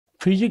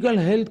Physical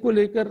health को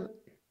लेकर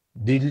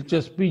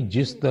दिलचस्पी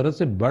जिस तरह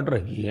से बढ़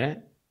रही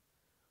है,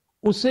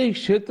 उससे इस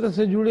क्षेत्र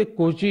से जुड़े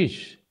कोचेस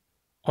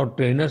और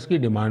ट्रेनर्स की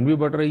डिमांड भी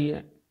बढ़ रही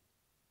है।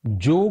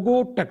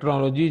 जोगो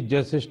टेक्नोलॉजी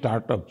जैसे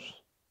स्टार्टअप्स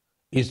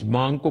इस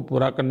मांग को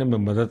पूरा करने में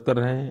मदद कर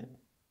रहे हैं।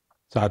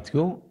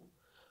 साथियों,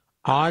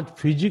 आज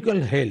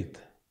फिजिकल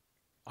हेल्थ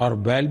और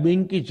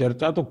वेलबींग की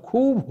चर्चा तो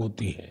खूब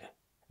होती है,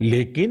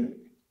 लेकिन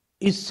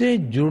इससे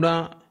जुड़ा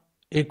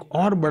एक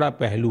और बड़ा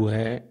पहलू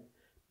है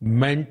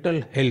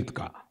मेंटल हेल्थ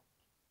का।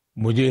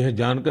 मुझे यह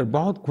जानकर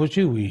बहुत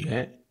खुशी हुई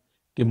है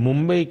कि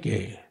मुंबई के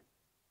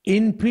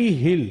इन्फी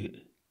हिल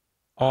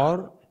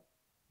और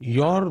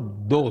योर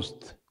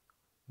दोस्त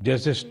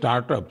जैसे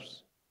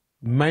स्टार्टअप्स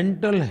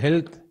मेंटल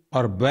हेल्थ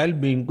और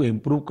वेलबींग को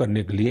इंप्रूव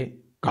करने के लिए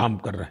काम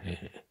कर रहे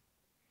हैं।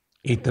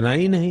 इतना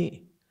ही नहीं,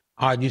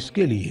 आज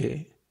इसके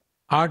लिए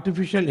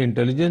आर्टिफिशियल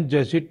इंटेलिजेंस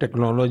जैसी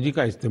टेक्नोलॉजी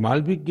का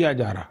इस्तेमाल भी किया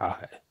जा रहा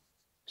है।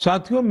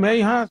 साथियों, मैं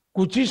यहाँ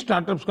कुछ ही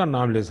स्टार्टअप्स का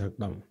नाम ले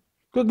सकता हूँ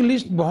क्योंकि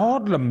लिस्ट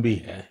बहुत लंबी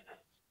है।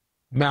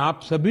 मैं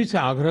आप सभी से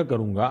आग्रह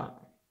करूंगा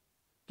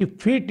कि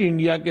फिट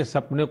इंडिया के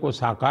सपने को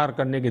साकार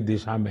करने की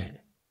दिशा में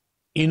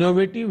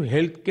इनोवेटिव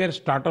हेल्थ केयर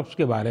स्टार्टअप्स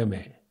के बारे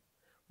में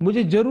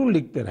मुझे जरूर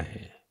लिखते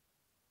रहें।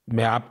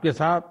 मैं आपके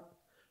साथ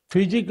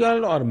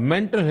फिजिकल और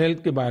मेंटल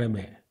हेल्थ के बारे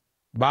में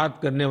बात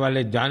करने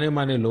वाले जाने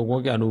माने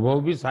लोगों के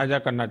अनुभव भी साझा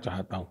करना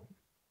चाहता हूं।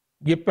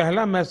 ये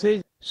पहला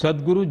मैसेज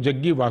सद्गुरु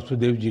जग्गी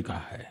वासुदेव जी का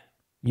है।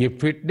 ये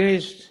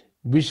फिटनेस,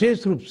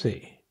 विशेष रूप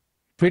से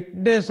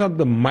फिटनेस ऑफ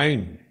द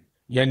माइंड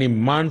यानी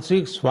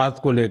मानसिक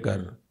स्वास्थ्य को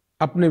लेकर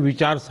अपने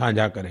विचार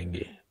साझा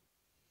करेंगे।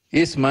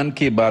 इस मन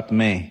की बात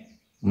में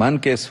मन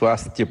के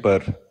स्वास्थ्य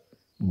पर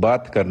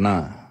बात करना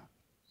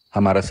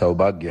हमारा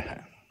सौभाग्य है।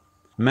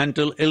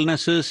 Mental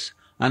illnesses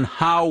and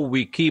how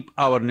we keep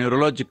our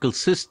neurological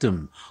system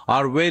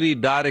are very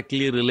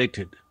directly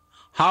related.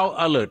 How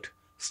alert,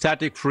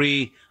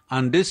 static-free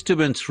and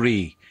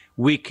disturbance-free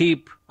we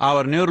keep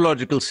our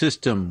neurological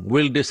system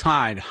will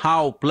decide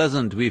how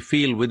pleasant we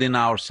feel within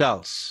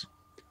ourselves.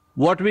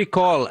 What we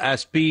call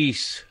as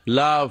peace,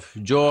 love,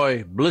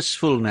 joy,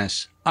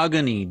 blissfulness,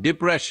 agony,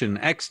 depression,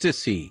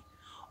 ecstasy,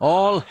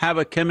 all have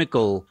a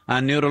chemical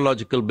and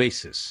neurological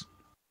basis.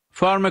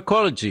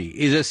 Pharmacology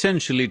is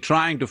essentially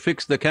trying to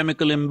fix the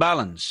chemical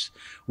imbalance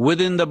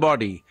within the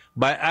body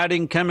by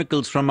adding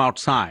chemicals from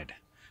outside.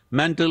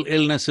 Mental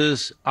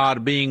illnesses are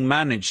being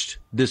managed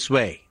this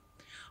way.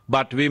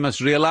 But we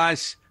must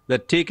realize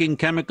that taking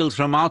chemicals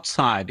from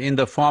outside in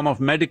the form of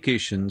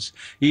medications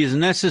is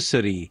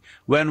necessary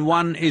when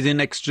one is in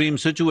extreme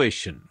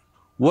situation.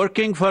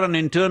 Working for an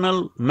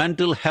internal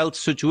mental health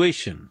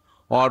situation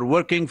or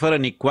working for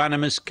an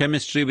equanimous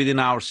chemistry within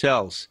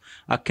ourselves,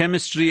 a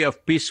chemistry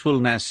of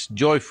peacefulness,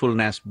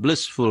 joyfulness,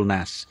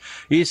 blissfulness,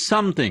 is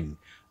something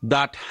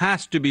that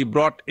has to be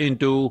brought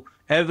into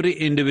every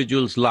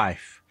individual's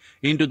life,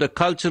 into the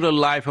cultural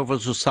life of a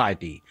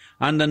society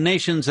and the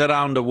nations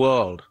around the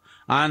world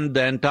and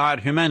the entire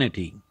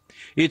humanity.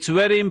 It's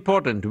very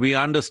important we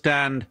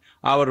understand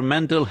our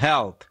mental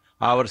health,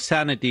 our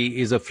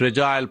sanity is a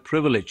fragile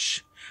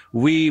privilege.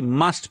 We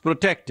must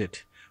protect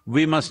it,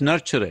 we must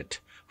nurture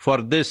it. For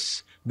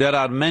this, there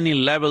are many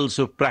levels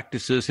of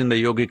practices in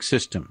the yogic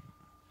system.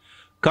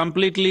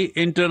 Completely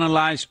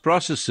internalized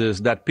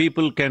processes that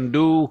people can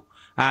do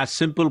as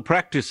simple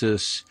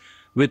practices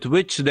with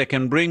which they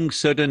can bring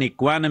certain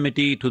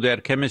equanimity to their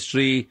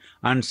chemistry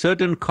and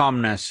certain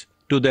calmness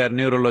to their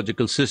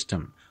neurological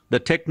system. The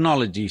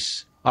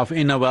technologies of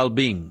inner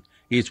well-being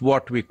is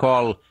what we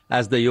call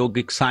as the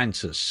yogic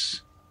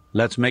sciences.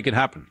 Let's make it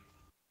happen.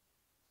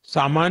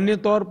 सामान्य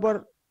तौर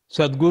पर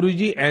सद्गुरु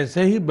जी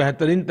ऐसे ही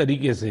बेहतरीन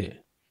तरीके से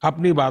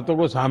अपनी बातों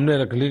को सामने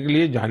रखने के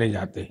लिए जाने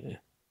जाते हैं।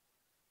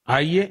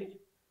 आइए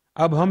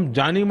अब हम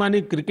जानी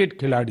मानी क्रिकेट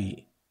खिलाड़ी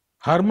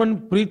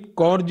हरमनप्रीत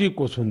कौर जी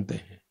को सुनते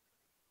हैं।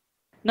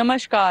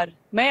 नमस्कार,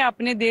 मैं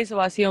अपने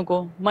देशवासियों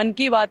को मन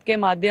की बात के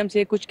माध्यम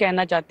से कुछ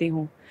कहना चाहती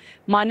हूँ।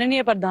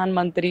 माननीय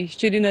प्रधानमंत्री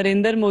श्री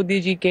नरेंद्र मोदी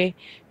जी के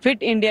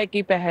फिट इंडिया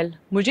की पहल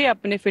मुझे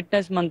अपने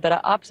फिटनेस मंत्र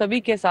आप सभी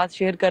के साथ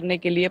शेयर करने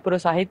के लिए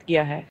प्रोत्साहित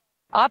किया है।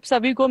 आप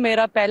सभी को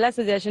मेरा पहला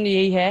सजेशन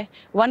यही है,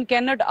 one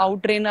can not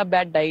out train a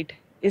bad diet.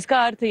 इसका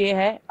अर्थ ये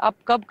है, आप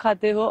कब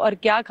खाते हो और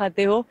क्या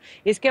खाते हो,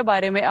 इसके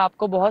बारे में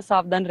आपको बहुत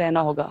सावधान रहना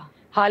होगा।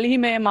 हाल ही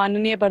में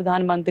माननीय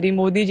प्रधानमंत्री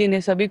मोदी जी ने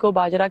सभी को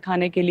बाजरा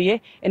खाने के लिए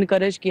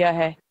इनकरेज किया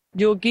है,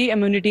 जो कि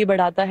इम्यूनिटी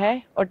बढ़ाता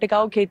है और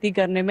टिकाऊ खेती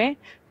करने में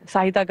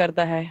सहायता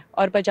करता है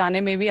और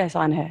पचाने में भी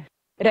आसान है।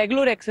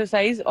 रेगुलर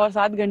एक्सरसाइज और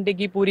 7 घंटे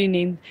की पूरी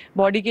नींद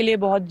बॉडी के लिए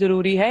बहुत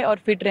जरूरी है और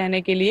फिट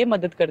रहने के लिए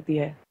मदद करती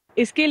है।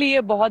 इसके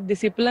लिए बहुत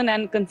डिसिप्लिन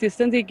एंड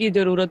कंसिस्टेंसी की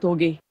जरूरत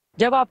होगी।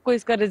 जब आपको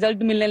इसका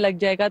रिजल्ट मिलने लग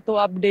जाएगा तो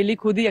आप डेली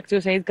खुद ही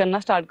एक्सरसाइज करना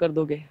स्टार्ट कर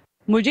दोगे।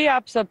 मुझे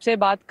आप सबसे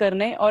बात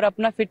करने और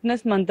अपना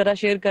फिटनेस मंत्र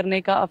शेयर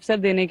करने का अवसर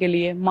देने के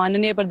लिए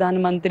माननीय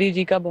प्रधानमंत्री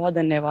जी का बहुत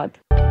धन्यवाद।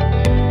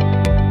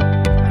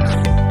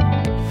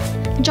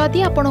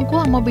 जदि आपंक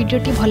आम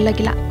भिडी भल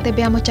लगा तेब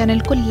आम चैनल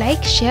को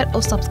लाइक, शेयर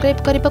और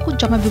सब्सक्राइब करने को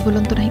जमा भी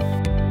भूलु नहीं।